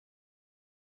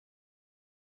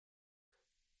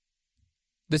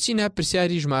دەچینە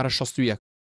پرسیاری ژمارە 61.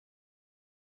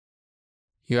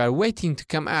 You are waiting to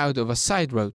come out of a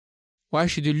side road. Why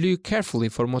should you look carefully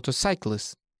for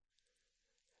motorcyclists?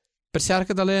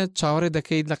 پرسیارەکە دەڵێت چاوەڕێ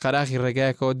دەکەیت لە قەراغی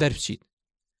ڕێگایەکەوە دەربچیت.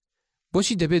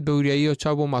 بۆچی دەبێت بە وریاییەوە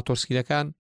چاو بۆ ماتۆرسیکلەکان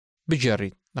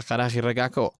بگێڕیت لە قەراغی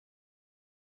ڕێگاکەوە؟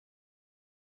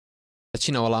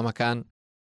 دەچینە وەڵامەکان.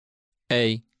 A.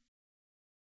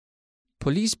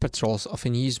 Police patrols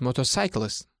often use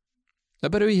motorcyclists.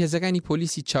 لەبەرەوەی هێزەکانی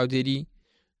پۆلیسی چاودێری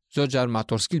زۆر جار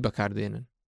ماتۆرسکیل بەکاردێنن.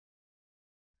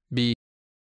 B.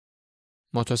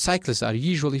 Motorcyclists are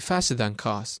usually faster than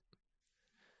cars.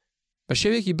 بە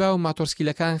شێوەیەکی باو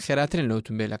ماتۆرسکیلەکان خێراترن لە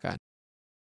ئۆتۆمبیلەکان.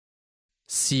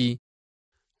 C.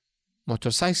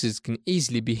 Motorcyclists can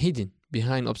easily be hidden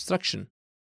behind obstruction.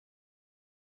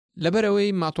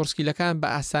 لەبەرەوەی ماتۆرسکیلەکان بە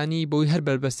ئاسانی بۆی هەر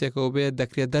بەربەستێکەوە بێت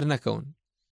دەکرێت دەرنەکەون.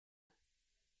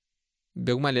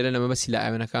 بێگومان لێرە لەمە بەسی لە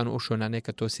ئاوێنەکان و شۆنانەیە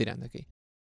کە تۆ سەیران دەکەی.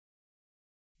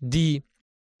 D.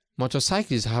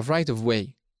 Motorcyclists have right of way.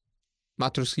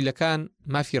 ماتۆرسکیلەکان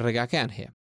مافی ڕێگاکەیان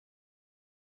هەیە.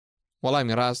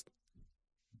 وەڵامی ڕاست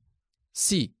C.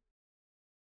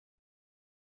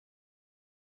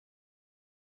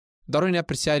 دەڕۆینە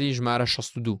پرسیاری ژمارە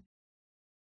 62.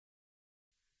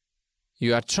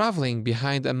 You are traveling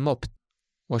behind a moped.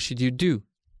 What should you do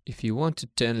if you want to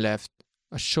turn left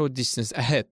a short distance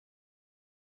ahead?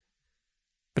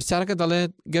 پرسیارەکە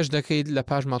دەڵێت گەشت دەکەیت لە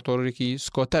پاش ماتۆڕێکی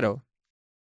سکۆتەرەوە.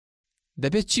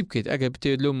 دەبێت چی بکەیت ئەگەر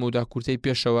بتێت لەو مەودا کورتەی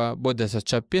پێشەوە بۆ دەستە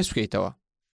چەپ پێش بکەیتەوە؟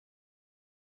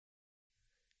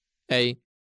 A.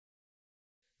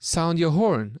 Sound your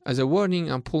horn as a warning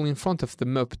and pull in front of the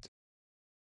moped.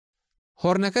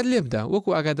 هۆڕنەکەت لێ بدە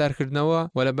وەکو ئاگادارکردنەوە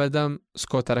و لە بەردەم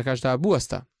سکۆتەرەکەشدا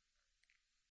بوەستە.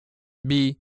 B.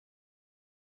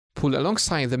 Pull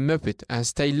alongside the moped and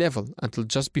stay level until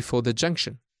just before the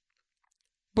junction.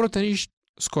 بڕۆ تەنیشت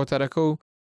سکۆتەرەکە و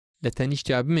لە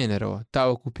تەنیشتیا بمێنەرەوە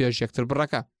تاوەکو پێش یەکتر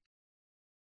بڕەکە.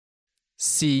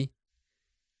 C.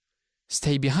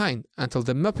 Stay behind until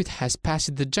the moped has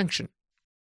passed the junction.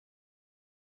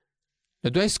 لە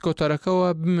دوای سکۆتەرەکەوە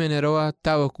بمێنەرەوە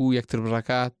تاوەکو یەکتر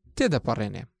بڕەکە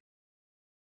تێدەپەڕێنێ.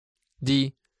 D.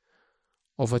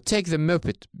 Overtake the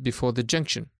moped before the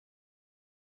junction.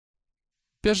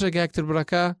 پێش ڕێگا یەکتر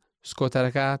بڕەکە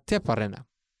سکۆتەرەکە تێپەڕێنە.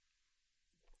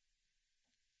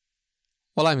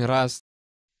 وەڵامی ڕاست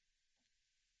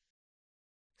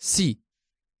C.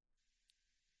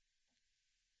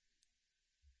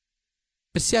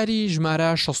 پرسیاری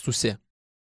ژمارە 63.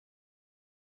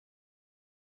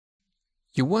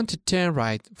 You want to turn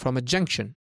right from a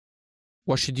junction.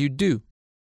 What should you do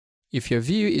if your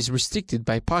view is restricted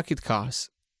by parked cars?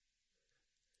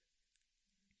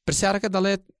 پرسیارەکە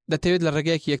دەڵێت دەتەوێت لە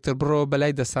ڕێگایەکی یەکتر بڕۆ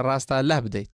بەلای دەستە ڕاستە لا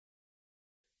بدەیت.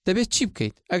 دەبێت چی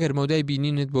بکەیت ئەگەر مەودای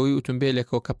بینینت بۆی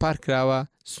ئۆتۆمبیلێکەوە کە پارک کراوە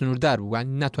سنووردار بووان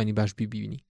ناتوانانی باش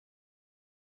بیبینی؟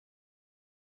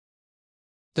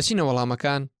 دەچینە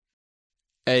وەڵامەکان.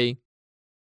 A.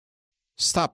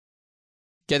 Stop.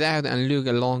 Get out and look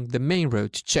along the main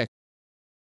road to check.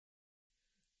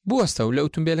 بوەستە و لە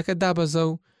ئۆتۆمبیلەکە دابەزە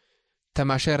و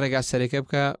تەماشای ڕێگا سەرەکە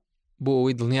بکە بۆ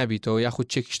ئەوەی دڵنیا بیتەوە یاخود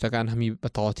چێکی شتەکان هەمی بە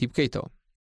تەواتی بکەیتەوە.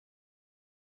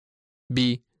 B.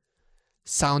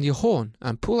 Sound your horn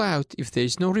and pull out if there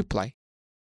is no reply.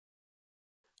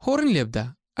 هۆڕن لێ بدە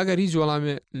ئەگەر هیچ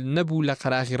وەڵامێ نەبوو لە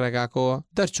قەراغی ڕێگاکەوە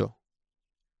دەرچۆ.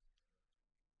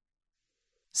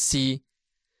 C.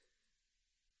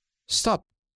 Stop.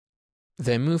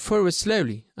 Then move forward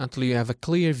slowly until you have a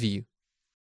clear view.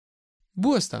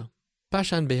 بوەستە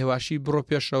پاشان بە هێواشی بڕۆ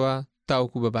پێشەوە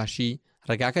تاوەکو بەباشی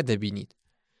ڕێگاکە دەبینیت.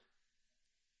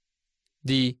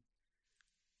 D.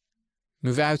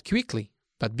 Move out quickly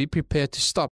but be prepared to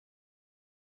stop.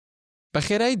 بە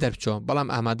خێرایی دەربچۆ بەڵام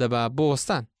ئامادە بە بۆ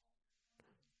وەستان.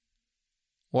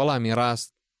 وەڵامی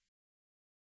ڕاست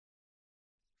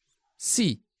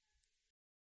C.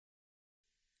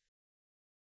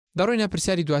 دەڕۆینە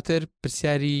پرسیاری دواتر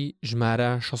پرسیاری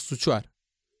ژمارە 64.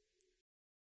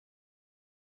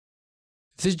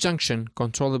 This junction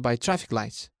controlled by traffic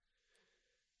lights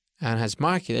and has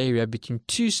marked area between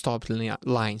two stop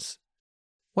lines.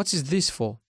 What is this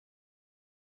for?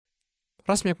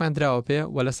 ڕسمێکمان دراوە پێ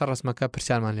و لەسەر ڕسمەکە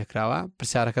پرسیارمان لێکراوە.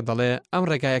 پرسیارەکە دەڵێ ئەم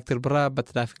ڕێگا یەکتر بڕە بە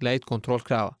ترافیک لایت کۆنترۆل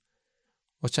کراوە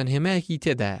و چەند هێمایەکی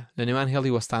تێدایە لە نێوان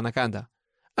هێڵی وەستانەکاندا.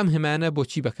 ئەم هێمانە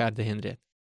بۆچی بەکاردەهێنرێت؟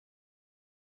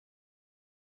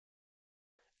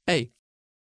 A.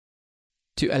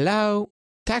 To allow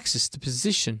taxis to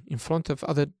position in front of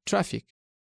other traffic.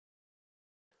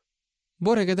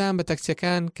 بۆ ڕێگەدان بە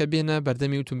تەکسیەکان کە بێنە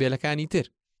بەردەمی ئۆتۆمبیلەکانی تر.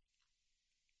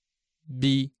 B.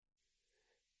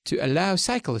 To allow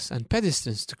cyclists and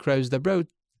pedestrians to cross the road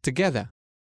together.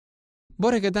 بۆ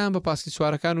ڕێگەدان بە پاسکی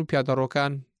سوارەکان و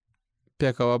پیادەڕۆکان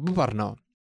پێکەوە بپەڕنەوە.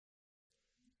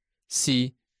 C.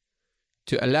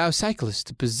 To allow cyclists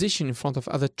to position in front of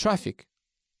other traffic.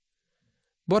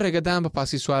 بۆ ڕێگەدان بە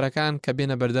پاسکی سوارەکان کە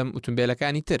بێنە بەردەم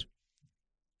ئۆتۆمبیلەکانی تر.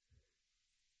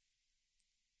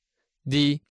 D.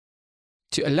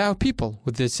 To allow people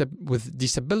with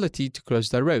disability to cross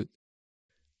the road.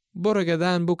 بۆ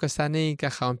ڕێگەدان بۆ کەسانەی کە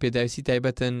خاوەن پێداویستی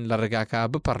تایبەتن لە ڕێگاکە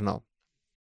بپەڕنەوە.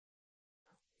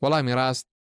 وەڵامی ڕاست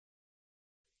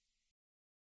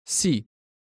C.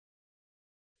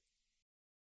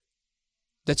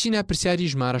 دەچینە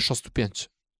پرسیاری ژمارە 65.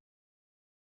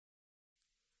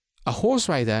 A horse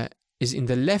rider is in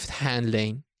the left-hand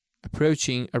lane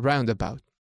approaching a roundabout.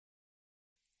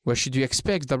 Where should you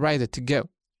expect the rider to go?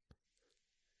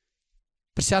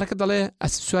 پرسیارەکە دەڵێ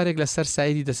ئەسپ سوارێک لەسەر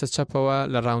سایدی دەسە چەپەوە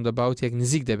لە ڕاوندەباوتێک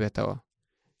نزیک دەبێتەوە.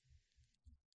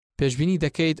 پێشبینی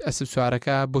دەکەیت ئەسپ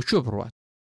سوارەکە بۆ کوێ بڕوات؟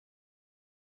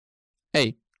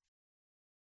 A.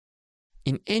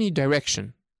 In any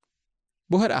direction.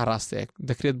 بۆ هەر ئاڕاستەیەک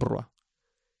دەکرێت بڕوە.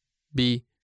 B.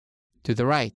 To the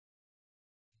right.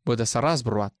 بۆ دەسەڕاست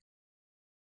بڕوات.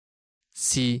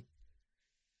 C.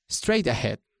 Straight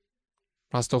ahead.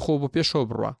 ڕاستەوخۆ بۆ پێشەوە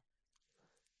بڕوە.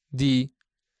 D.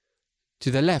 To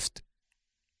the left.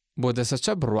 بۆ دەسە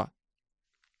چەپ بڕوە.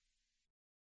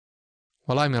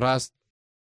 وەڵامی ڕاست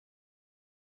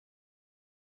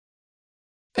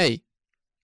A.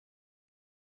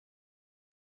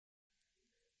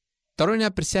 دەڕۆینە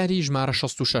پرسیاری ژمارە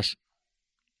 66.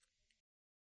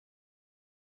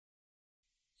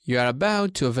 You are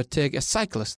about to overtake a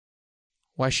cyclist.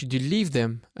 Why should you leave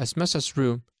them as much as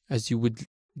room as you would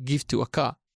give to a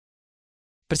car?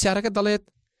 پرسیارەکە دەڵێت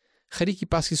خەریکی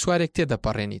پاسکی سوارێک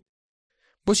تێدەپەڕێنیت.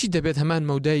 بۆچی دەبێت هەمان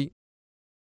مەودای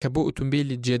کە بۆ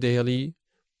ئۆتۆمبیلی جێدەهێڵی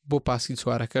بۆ پاسکی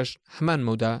سوارەکەش هەمان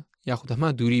مەودا یاخود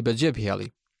هەمان دووری بەجێ بهێڵی؟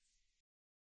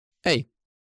 A.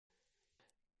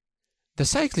 The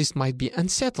cyclist might be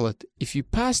unsettled if you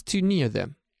pass too near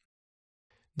them.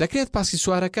 دەکرێت پاسکی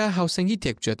سوارەکە هاوسەنگی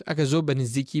تێکچێت ئەگە زۆر بە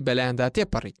نزیکی بەلایەندا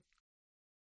تێپەڕیت.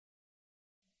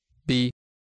 B.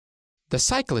 The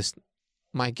cyclist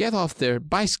might get off their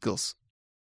bicycles.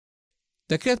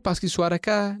 دەکرێت پاسکی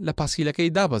سوارەکە لە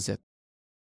پاسکیلەکەی دابەزێت.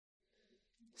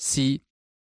 C.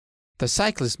 The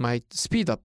cyclist might speed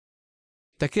up.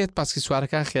 دەکرێت پاسکی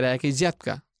سوارەکە خێراییەکەی زیاد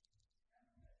بکە.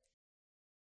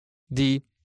 D.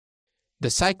 The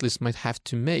cyclist might have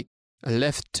to make a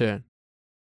left turn.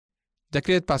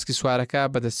 دەکرێت پاسکی سوارەکە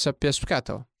بەدەستچەپ پێش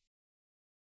بکاتەوە.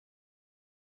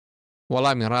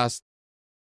 وەڵامی ڕاست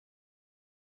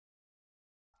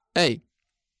A.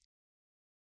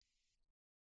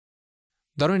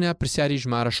 دەڕۆینە پرسیاری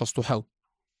ژمارە 67.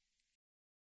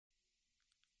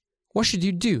 What should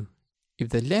you do if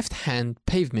the left-hand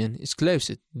pavement is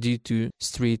closed due to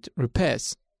street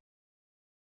repairs?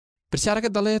 پرسیارەکە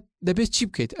دەڵێت دەبێت چی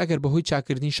بکەیت ئەگەر بەهۆی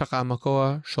چاکردنی شەقامەکەوە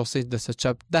شۆسەی دەسە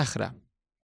چەپ داخرا؟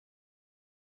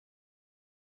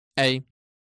 A.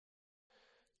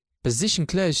 Position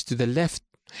close to the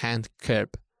left-hand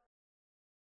curb.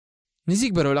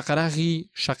 نزیک بەرەو لە قەراغی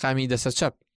شەقامی دەسە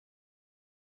چەپ.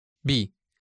 B.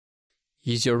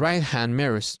 Use your right-hand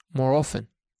mirrors more often.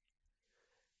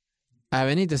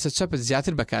 ئاوێنەی دەسە چەپت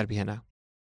زیاتر بەکاربهێنە.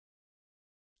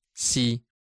 C.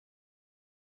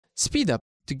 Speed up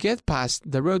to get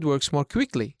past the roadworks more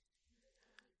quickly.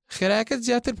 خێراییەکەت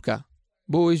زیاتر بکە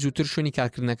بۆ ئەوەی زووتر شوێنی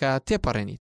کارکردنەکە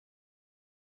تێپەڕێنیت.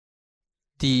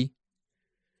 D.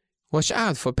 Watch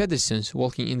out for pedestrians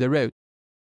walking in the road.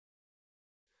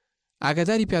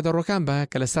 ئاگاداری پیادەڕۆکان بە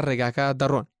کە لەسەر ڕێگاکە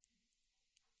دەڕۆن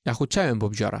یاخود چاوێن بۆ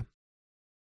بجێڕە.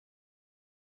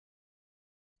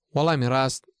 وەڵامی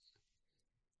ڕاست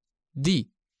D.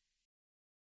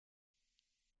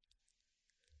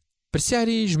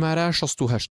 پرسیاری ژمارە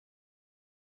 68.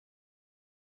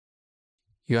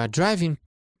 You are driving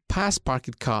past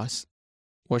parked cars.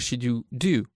 What should you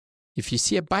do if you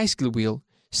see a bicycle wheel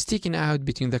sticking out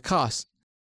between the cars?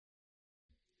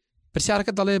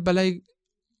 پرسیارەکە دەڵێ بەلای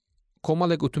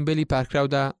کۆمەڵێک ئۆتۆمبیلی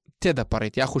پارکراودا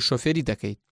تێدەپەڕیت یاخود شۆفێری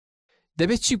دەکەیت.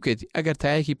 دەبێت چی بکەیت ئەگەر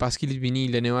تایەکی پاسکیلت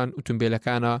بینی لە نێوان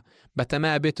ئۆتۆمبیلەکانە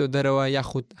بەتەمایە بێتەوە دەرەوە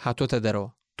یاخود هاتۆتە دەرەوە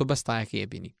تۆ بەس تایەکەیە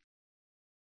بینی؟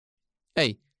 A.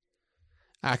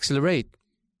 Accelerate,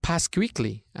 pass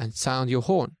quickly and sound your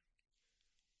horn.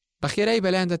 بە خێرایی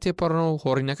بەلایەندا تێپەڕنەوە و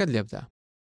هۆڕینەکەت لێ بدە.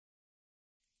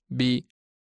 B.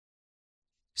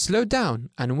 Slow down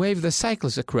and wave the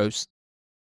cyclist across.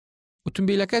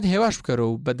 ئۆتۆمبیلەکەت هێواش بکەرە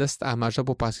و بەدەست ئاماژە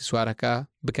بۆ پاسکی سوارەکە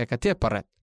بکە کە تێپەڕێت.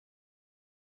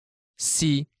 C.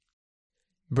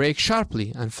 Brake sharply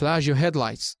and flash your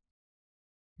headlights.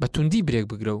 بە توندی برێک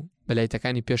بگرە و بە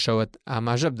لایتەکانی پێشەوەت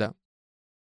ئاماژە بدە.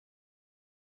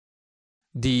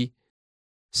 D.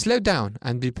 Slow down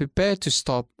and be prepared to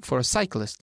stop for a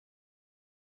cyclist.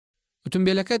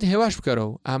 ئۆتۆمبیلەکەت هێواش بکەرە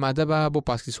و ئامادە بە بۆ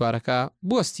پاسکی سوارەکە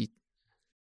بوەستیت.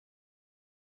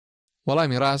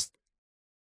 وەڵامی ڕاست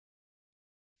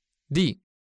دی.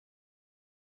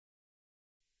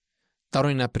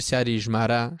 دەڕۆینە پرسیاری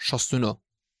ژمارە 69.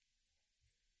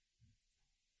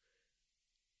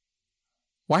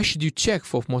 Why should you check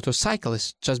for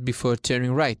motorcyclists just before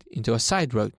turning right into a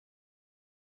side road?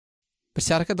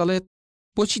 پرسیارەکە دەڵێت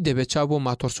بۆچی دەبێت چاو بۆ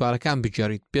ماتۆرسوارەکان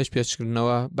بگێڕیت پێش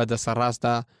پێشکردنەوە بە دەسە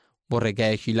ڕاستدا بۆ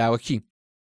ڕێگایەکی لاوەکی؟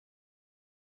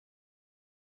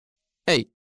 A.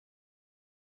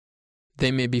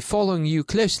 They may be following you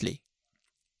closely.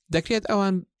 دەکرێت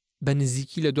ئەوان بە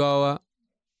نزیکی لە دواوە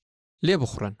لێ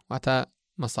بخڕن واتە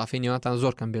مەسافەی نێوانتان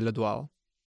زۆر کەم بێت لە دواوە.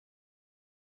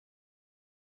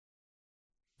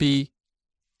 B.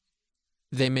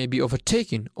 They may be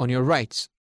overtaken on your rights.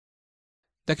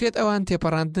 دەکرێت ئەوان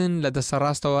تێپەڕاندن لە دەسە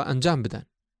ڕاستەوە ئەنجام بدەن.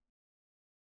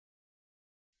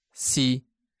 C.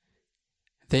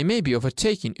 They may be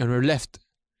overtaken on your left.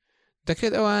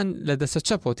 دەکرێت ئەوان لە دەسە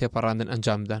چەپەوە تێپەڕاندن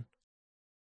ئەنجام بدەن.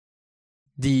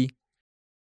 D.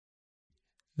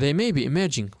 They may be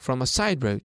emerging from a side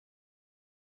road.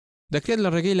 دەکرێت لە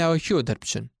ڕێگەی لاوەکیەوە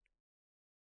دەربچن.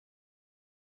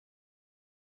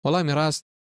 وەڵامی ڕاست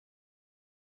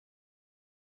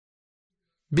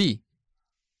B.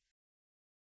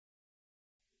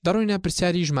 دەڕۆینە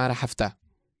پرسیاری ژمارە 7.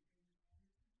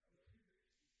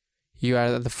 You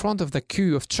are at the front of the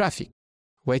queue of traffic,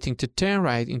 waiting to turn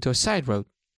right into a side road.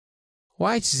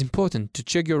 Why it is important to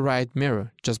check your right mirror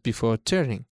just before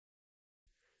turning?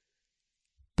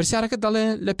 پرسیارەکە دەڵێ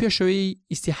لە پێشەوەی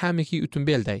ئیستیحامێکی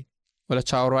ئۆتۆمبیل دای و لە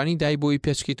چاوەڕوانی دای بۆی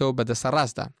پێچکەیتەوە بە دەسە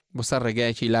ڕاستدا بۆ سەر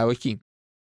ڕێگایەکی لاوەکی.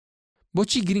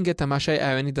 بۆچی گرنگە تەماشای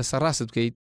ئاوێنی دەسە ڕاست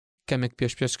بکەیت کەمێک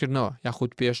پێشکردنەوە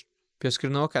یاخود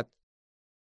پێشکردنەوەکەت؟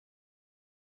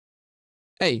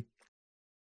 A.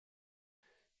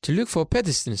 To look for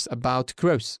pedestrians about to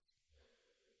cross.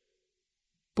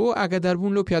 بۆ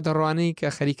ئاگاداربوون لەو پیادەڕوانەی کە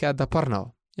خەریکە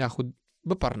دەپەڕنەوە یاخود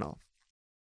بپەڕنەوە.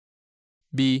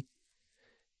 B.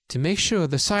 To make sure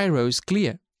the side road is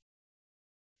clear.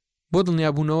 بۆ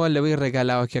دڵنیابوونەوە لەوەی ڕێگا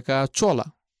لاوەکیەکە چۆڵە.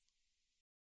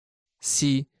 C.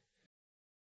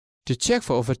 To check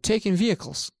for overtaking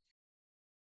vehicles.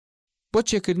 بۆ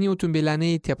چێکردنی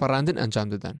ئۆتۆمبیلانەی تێپەڕاندن ئەنجام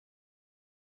دەدەن.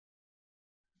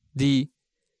 D.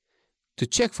 To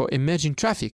check for emerging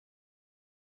traffic.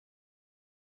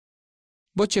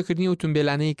 بۆ چێکردنی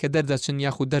ئۆتۆمبیلانەی کە دەردەچن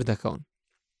یاخود دەردەکەون.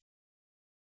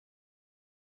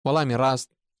 وەڵامی ڕاست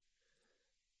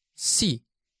C.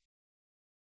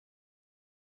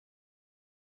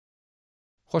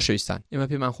 خۆشەویستان، ئێمە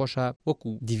پێمان خۆشە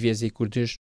وەکو DVSA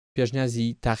کوردش پێشنیازی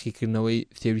تاقیکردنەوەی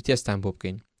فێری تێستان بۆ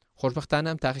بکەین. خۆشبەختانە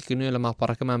ئەم تاقیکردنەوەی لە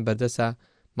ماڵپەڕەکەمان بەردەسە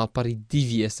ماڵپەڕی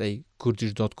DVSA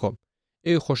Kurdish.com.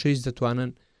 ئێوە خۆشەویست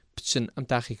دەتوانن بچن ئەم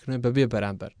تاقیکردنەوەی بەبێ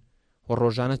بەرامبەر و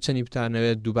ڕۆژانە چەندی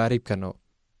بتانەوێت دووبارەی بکەنەوە.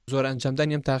 زۆر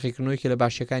ئەنجامدانی ئەم تاقیکردنەوەی کە لە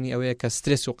باشیەکانی ئەوەیە کە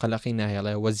سترێس و قەلەقی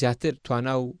ناهێڵێ و زیاتر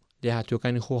توانا و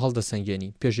لێهاتوەکانی خۆ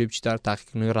هەڵدەسەنگێنی پێشەوەی بچیتار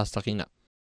تاقیکردنەوەی ڕاستەقینە.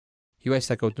 هیوای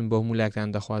سەرکەوتن بۆ هەموو لایەکتان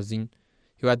دەخوازین.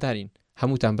 هیوادارین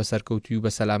هەمووتان بە سەرکەوتوی و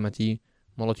بە سەلامەتی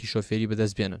مۆڵەتی شۆفێری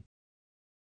بەدەست بێنن.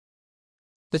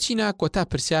 دەچینە کۆتا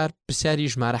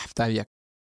پرسیاری ژمارە 71.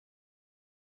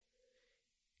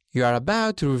 You are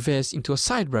about to reverse into a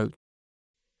side road.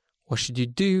 What should you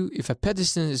do if a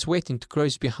pedestrian is waiting to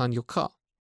cross behind your car?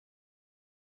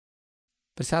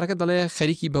 پرسیارەکە دەڵێ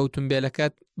خەریکی بە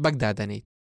ئۆتۆمبیلەکەت بەگدادەنیت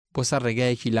بۆ سەر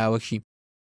ڕێگایەکی لاوەکی.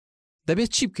 دەبێت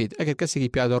چی بکەیت ئەگەر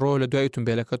کەسێکی پیادەڕۆ لە دوای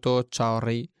ئۆتۆمبیلەکەتەوە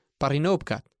چاوەڕێی پەڕینەوە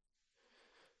بکات؟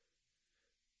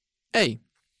 A.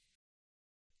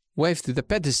 Wave to the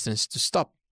pedestrians to stop.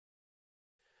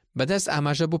 بەدەست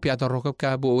ئاماژە بۆ پیادەڕۆکە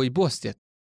بکە بۆ ئەوەی بوەستێت.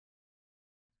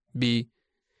 B.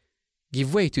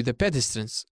 Give way to the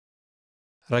pedestrians.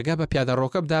 ڕێگا بە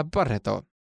پیادەڕۆکە بدا بپەڕێتەوە.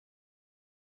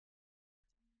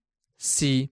 C.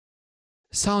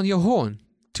 Sound your horn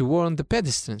to warn the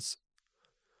pedestrians.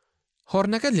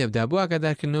 هۆڕنەکەت لێبدا بۆ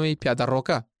ئاگادارکردنەوەی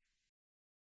پیادەڕۆکە.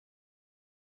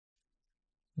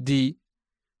 D.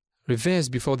 Reverse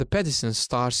before the pedestrian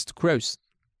starts to cross.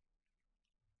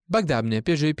 بەگدابنێ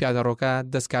پێشەوەی پیادەڕۆکە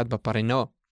دەستکات بە پەڕینەوە.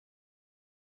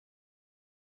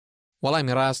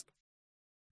 وەڵامی ڕاست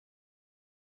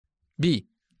B.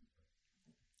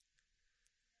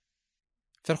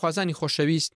 فێرخوازانی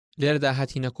خۆشەویست، لێرەدا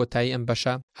هاتینە کۆتایی ئەم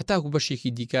بەشە، هەتاکو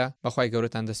بەشێکی دیکە بەخوای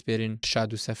گەورەتان دەسپێرین شاد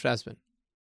و سەفراز بن.